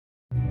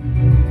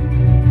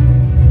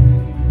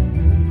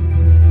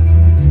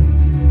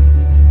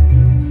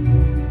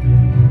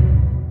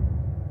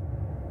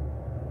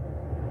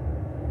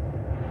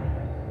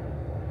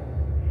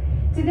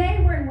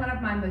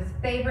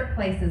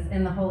places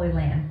in the Holy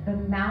Land, the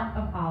Mount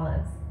of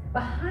Olives.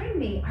 Behind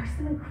me are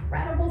some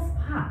incredible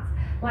spots,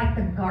 like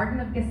the Garden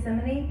of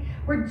Gethsemane,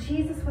 where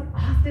Jesus would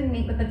often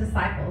meet with the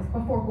disciples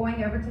before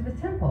going over to the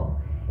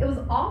temple. It was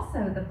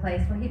also the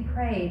place where he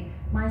prayed,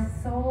 "My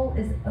soul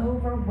is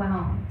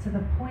overwhelmed to the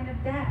point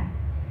of death,"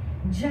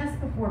 just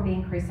before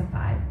being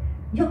crucified.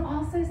 You'll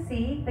also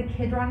see the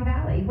Kidron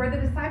Valley, where the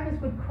disciples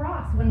would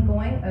cross when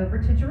going over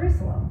to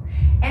Jerusalem.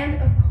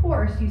 And of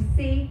course, you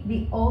see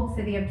the old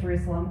city of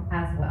Jerusalem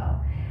as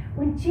well.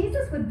 When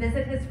Jesus would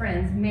visit his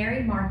friends,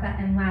 Mary, Martha,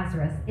 and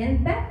Lazarus,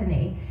 in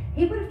Bethany,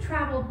 he would have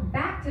traveled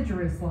back to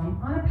Jerusalem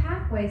on a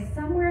pathway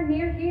somewhere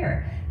near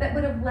here that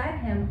would have led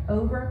him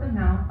over the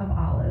Mount of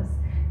Olives.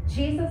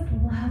 Jesus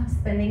loved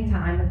spending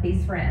time with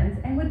these friends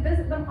and would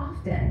visit them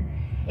often.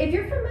 If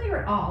you're familiar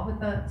at all with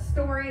the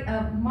story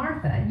of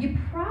Martha, you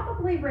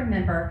probably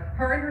remember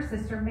her and her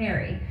sister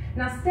Mary.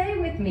 Now stay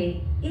with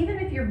me, even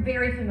if you're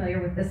very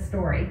familiar with this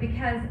story,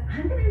 because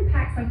I'm going to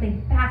unpack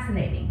something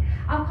fascinating.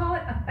 I'll call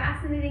it a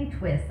fascinating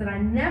twist that I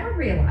never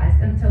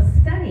realized until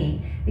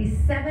studying these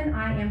 7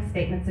 I am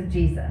statements of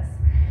Jesus.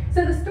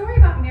 So the story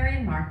about Mary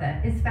and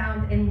Martha is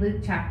found in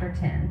Luke chapter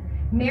 10.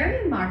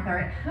 Mary and Martha are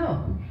at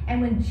home,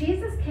 and when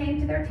Jesus came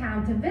to their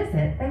town to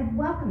visit, they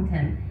welcomed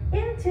him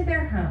into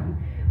their home.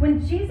 When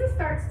Jesus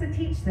starts to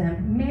teach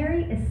them,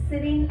 Mary is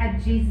sitting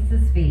at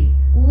Jesus' feet,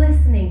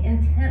 listening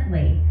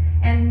intently.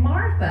 And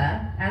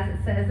Martha, as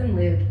it says in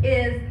Luke,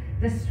 is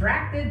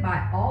distracted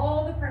by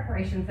all the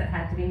preparations that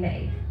had to be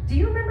made. Do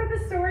you remember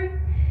this story?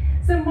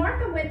 So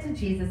Martha went to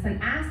Jesus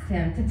and asked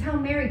him to tell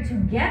Mary to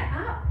get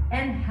up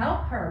and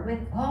help her with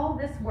all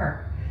this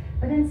work.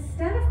 But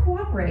instead of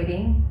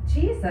cooperating,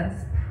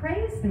 Jesus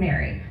praised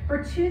Mary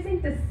for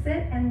choosing to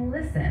sit and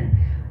listen,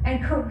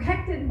 and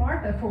corrected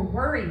Martha for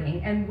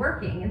worrying and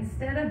working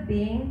instead of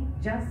being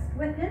just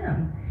with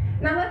him.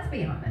 Now let's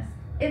be honest.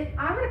 If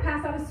I were to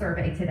pass out a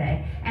survey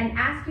today and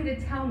ask you to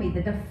tell me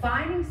the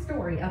defining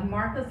story of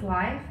Martha's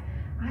life,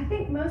 I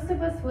think most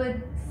of us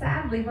would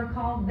sadly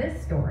recall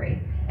this story.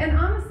 And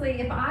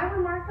honestly, if I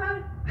were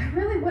Martha, I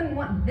really wouldn't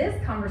want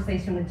this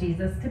conversation with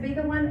Jesus to be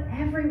the one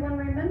everyone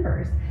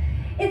remembers.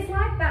 It's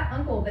like that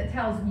uncle that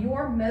tells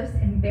your most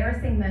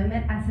embarrassing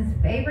moment as his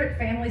favorite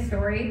family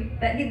story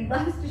that he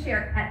loves to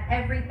share at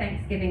every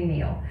Thanksgiving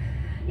meal.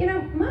 You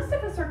know, most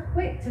of us are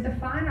quick to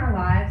define our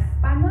lives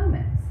by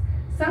moments.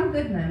 Some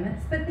good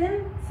moments, but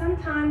then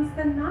sometimes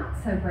the not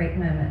so great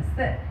moments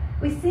that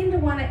we seem to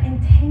want to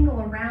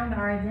entangle around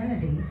our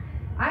identity.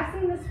 I've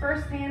seen this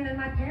firsthand in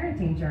my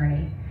parenting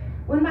journey.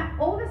 When my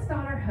oldest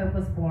daughter, Hope,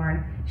 was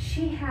born,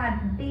 she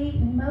had the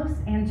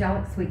most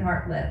angelic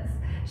sweetheart lips.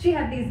 She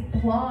had these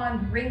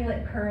blonde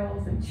ringlet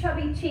curls and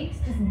chubby cheeks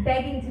just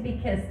begging to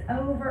be kissed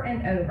over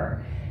and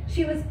over.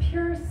 She was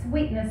pure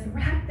sweetness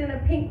wrapped in a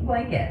pink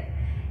blanket.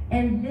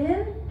 And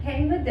then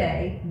came the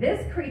day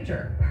this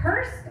creature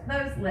pursed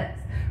those lips,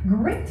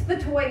 gripped the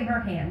toy in her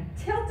hand,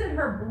 tilted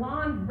her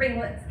blonde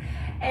ringlets,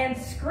 and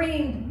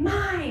screamed,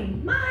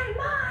 "Mine, mine,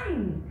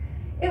 mine!"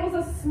 It was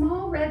a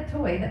small red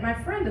toy that my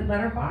friend had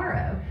let her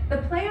borrow. The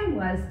plan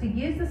was to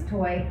use this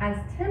toy as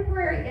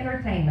temporary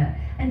entertainment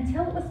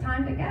until it was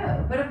time to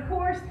go. But of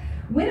course,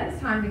 when it was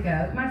time to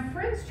go, my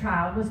friend's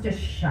child was just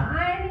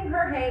shining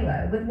her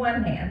halo with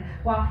one hand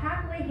while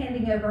happily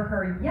handing over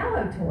her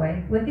yellow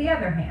toy with the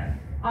other hand.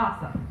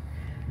 Awesome.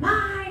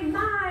 "Mine,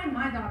 mine,"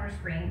 my daughter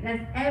screamed as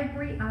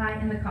every eye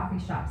in the coffee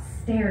shop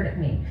stared at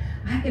me.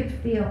 I could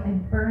feel a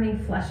burning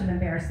flush of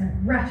embarrassment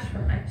rush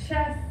from my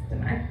chest to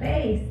my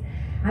face.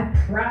 I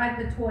pried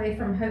the toy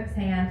from Hope's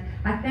hand.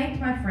 I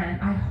thanked my friend.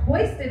 I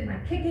hoisted my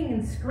kicking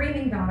and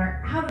screaming daughter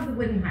out of the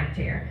wooden high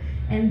chair.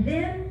 And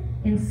then,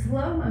 in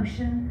slow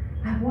motion,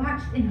 I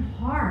watched in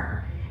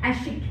horror as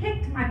she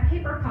kicked my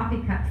paper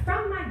coffee cup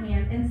from my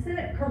hand and sent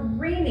it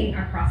careening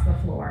across the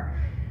floor.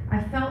 I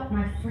felt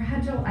my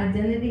fragile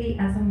identity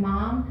as a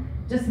mom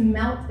just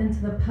melt into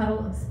the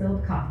puddle of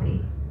spilled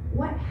coffee.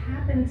 What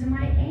happened to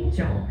my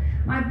angel?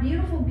 My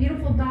beautiful,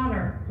 beautiful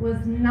daughter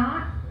was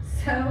not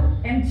so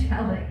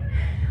angelic.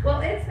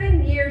 Well, it's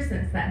been years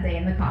since that day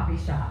in the coffee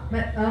shop,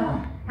 but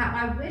how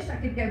I wish I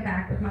could go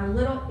back with my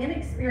little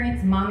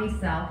inexperienced mommy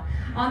self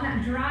on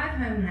that drive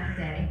home that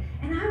day,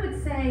 and I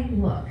would say,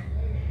 look,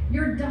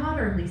 your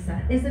daughter,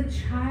 Lisa, is a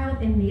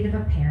child in need of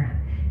a parent.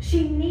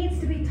 She needs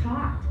to be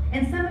taught,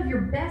 and some of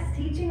your best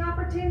teaching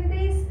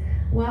opportunities,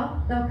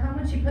 well, they'll come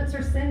when she puts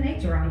her sin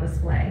nature on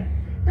display.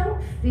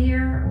 Don't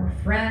fear or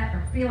fret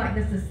or feel like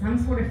this is some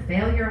sort of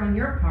failure on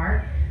your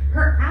part.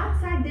 Her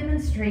outside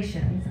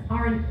demonstrations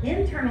are an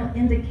internal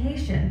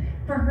indication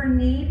for her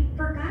need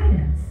for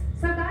guidance.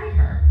 So guide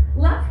her,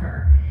 love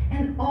her,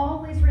 and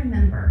always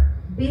remember,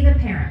 be the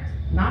parent,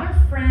 not a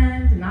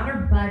friend, not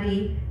her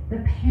buddy, the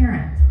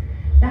parent.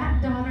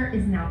 That daughter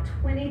is now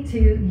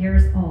 22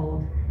 years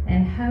old,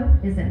 and Hope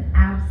is an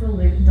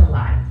absolute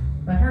delight.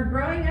 But her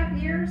growing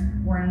up years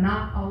were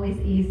not always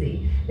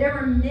easy. There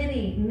were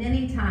many,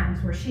 many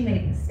times where she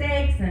made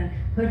mistakes and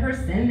put her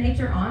sin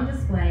nature on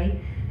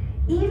display.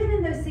 Even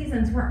in those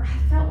seasons where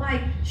I felt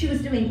like she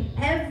was doing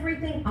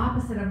everything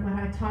opposite of what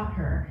I taught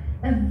her,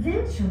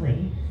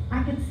 Eventually,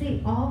 I could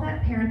see all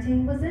that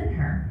parenting was in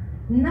her.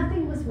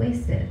 Nothing was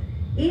wasted.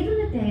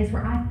 Even the days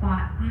where I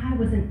thought I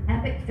was an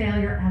epic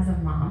failure as a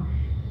mom,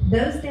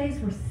 those days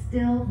were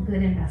still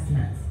good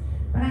investments.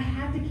 But I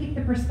had to keep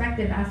the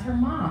perspective as her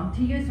mom,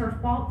 to use her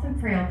faults and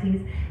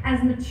frailties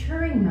as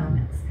maturing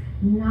moments,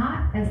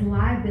 not as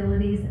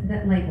liabilities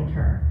that labeled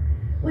her.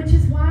 Which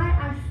is why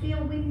I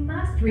feel we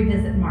must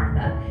revisit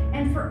Martha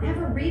and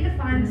forever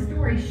redefine the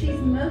story she's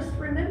most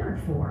remembered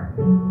for.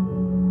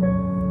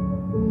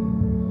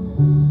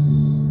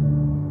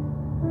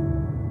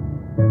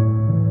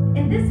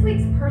 In this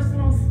week's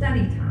personal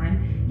study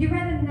time, you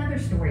read another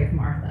story of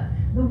Martha,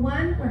 the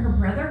one where her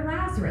brother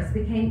Lazarus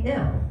became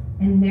ill,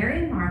 and Mary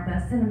and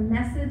Martha sent a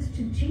message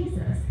to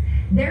Jesus,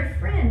 their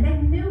friend they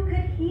knew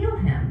could heal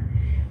him.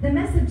 The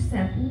message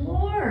said,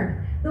 "Lord,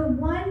 the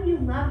one you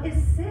love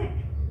is sick."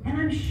 And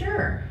I'm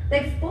sure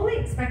they fully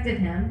expected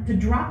him to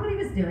drop what he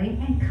was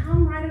doing and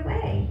come right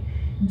away.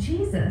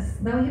 Jesus,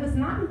 though he was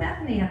not in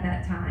Bethany at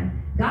that time,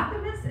 got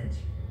the message,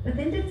 but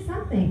then did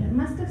something that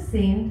must have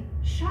seemed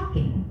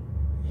shocking.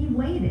 He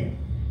waited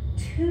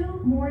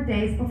 2 more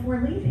days before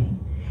leaving.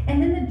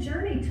 And then the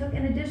journey took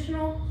an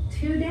additional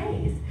 2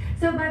 days.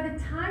 So by the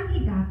time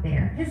he got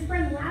there, his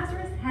friend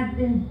Lazarus had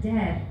been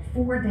dead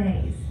 4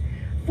 days.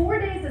 4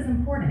 days is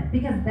important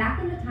because back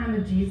in the time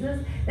of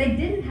Jesus, they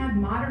didn't have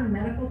modern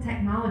medical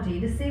technology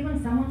to see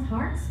when someone's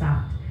heart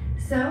stopped.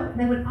 So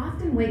they would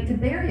often wait to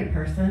bury a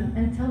person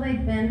until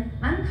they'd been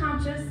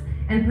unconscious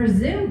and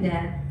presumed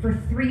dead for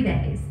 3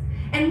 days.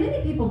 And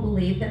many people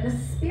believe that the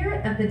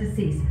spirit of the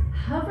deceased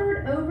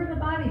hovered over the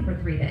body for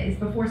 3 days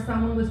before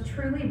someone was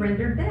truly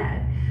rendered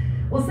dead.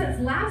 Well, since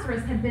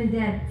Lazarus had been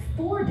dead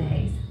 4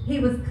 days, he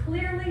was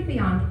clearly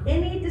beyond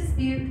any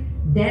dispute,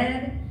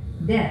 dead.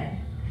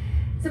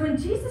 So when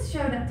Jesus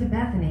showed up to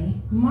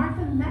Bethany,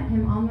 Martha met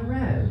him on the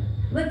road.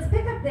 Let's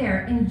pick up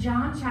there in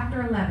John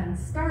chapter 11,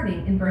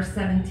 starting in verse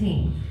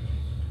 17.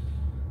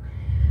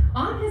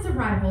 On his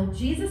arrival,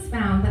 Jesus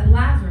found that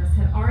Lazarus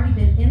had already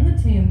been in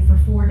the tomb for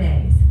 4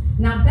 days.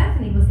 Now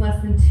Bethany was less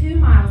than 2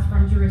 miles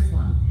from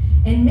Jerusalem,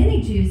 and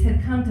many Jews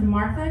had come to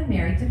Martha and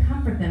Mary to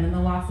comfort them in the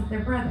loss of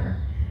their brother.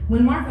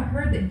 When Martha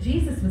heard that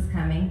Jesus was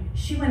coming,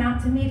 she went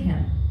out to meet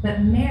him,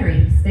 but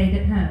Mary stayed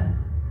at home.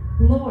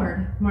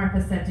 "Lord,"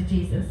 Martha said to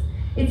Jesus,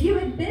 "if you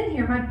had been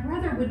here, my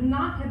brother would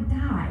not have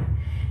died."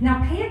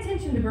 Now pay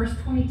attention to verse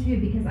 22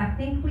 because I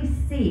think we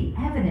see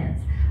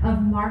evidence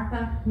of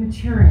Martha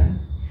maturing.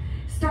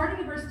 Starting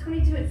in verse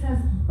 22, it says,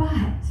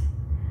 "But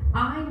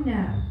I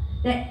know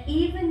that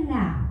even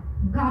now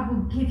God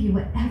will give you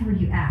whatever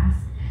you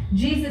ask."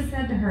 Jesus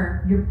said to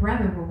her, "Your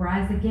brother will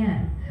rise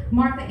again."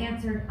 Martha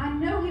answered, "I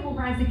know he will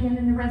rise again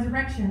in the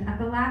resurrection at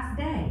the last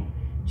day."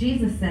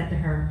 Jesus said to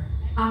her,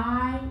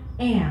 "I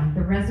am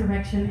the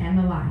resurrection and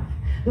the life.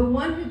 The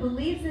one who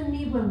believes in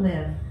me will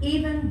live,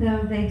 even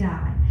though they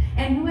die.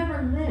 And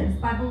whoever lives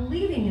by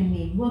believing in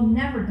me will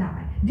never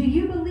die. Do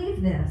you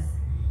believe this?"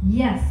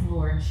 "Yes,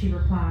 Lord," she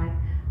replied.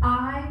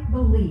 "I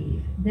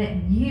believe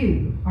that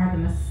you are the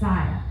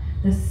Messiah,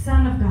 the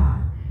Son of God,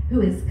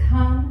 who is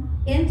come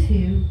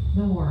into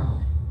the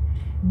world."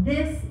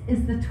 This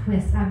is the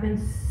twist I've been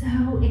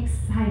so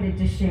excited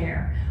to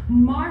share.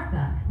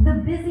 Martha, the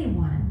busy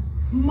one.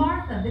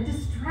 Martha, the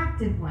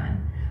distracted one.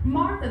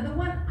 Martha, the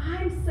one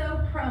I'm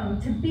so prone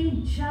to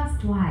be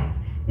just like,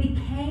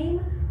 became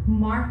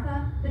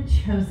Martha, the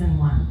chosen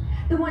one.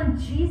 The one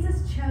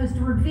Jesus chose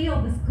to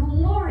reveal this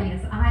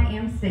glorious I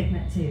am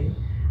statement to.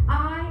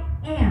 I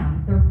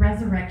am the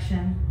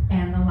resurrection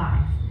and the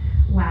life.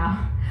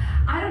 Wow.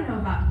 I don't know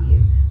about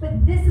you,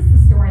 but this is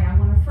the story I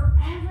want to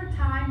forever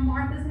tie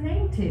Martha's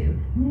name to.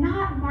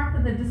 Not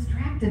Martha, the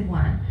distracted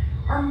one,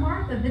 or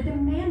Martha, the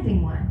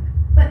demanding one,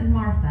 but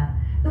Martha,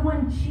 the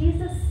one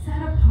Jesus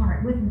set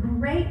apart with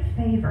great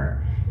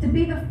favor to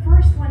be the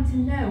first one to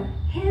know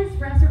his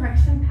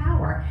resurrection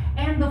power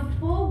and the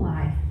full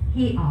life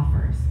he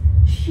offers.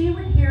 She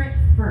would hear it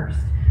first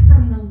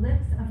from the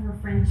lips of her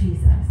friend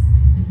Jesus.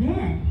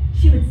 Then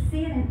she would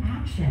see it in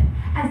action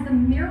as the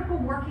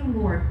miracle-working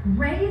Lord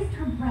raised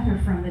her brother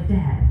from the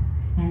dead.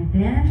 And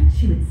then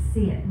she would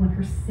see it when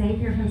her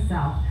Savior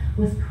himself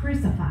was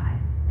crucified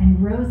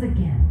and rose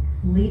again,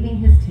 leaving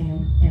his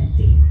tomb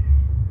empty.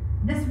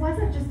 This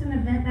wasn't just an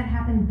event that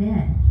happened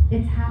then.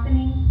 It's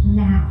happening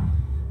now.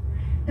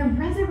 The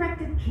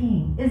resurrected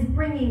King is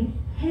bringing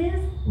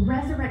his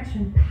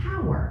resurrection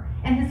power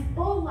and his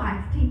full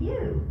life to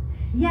you.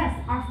 Yes,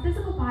 our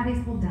physical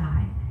bodies will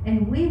die,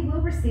 and we will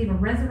receive a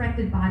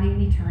resurrected body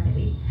in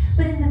eternity.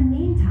 But in the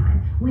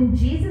meantime, when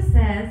Jesus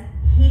says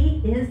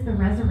he is the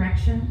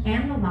resurrection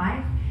and the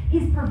life,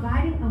 he's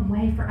providing a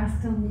way for us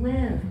to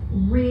live,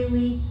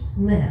 really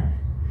live.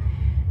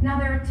 Now,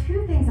 there are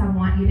 2 things I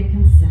want you to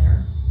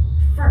consider.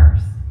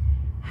 First,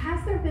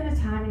 has there been a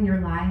time in your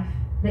life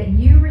that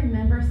you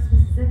remember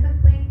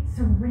specifically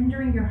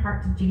surrendering your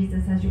heart to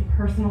Jesus as your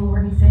personal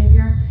Lord and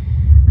Savior?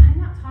 I'm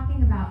not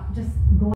talking about just going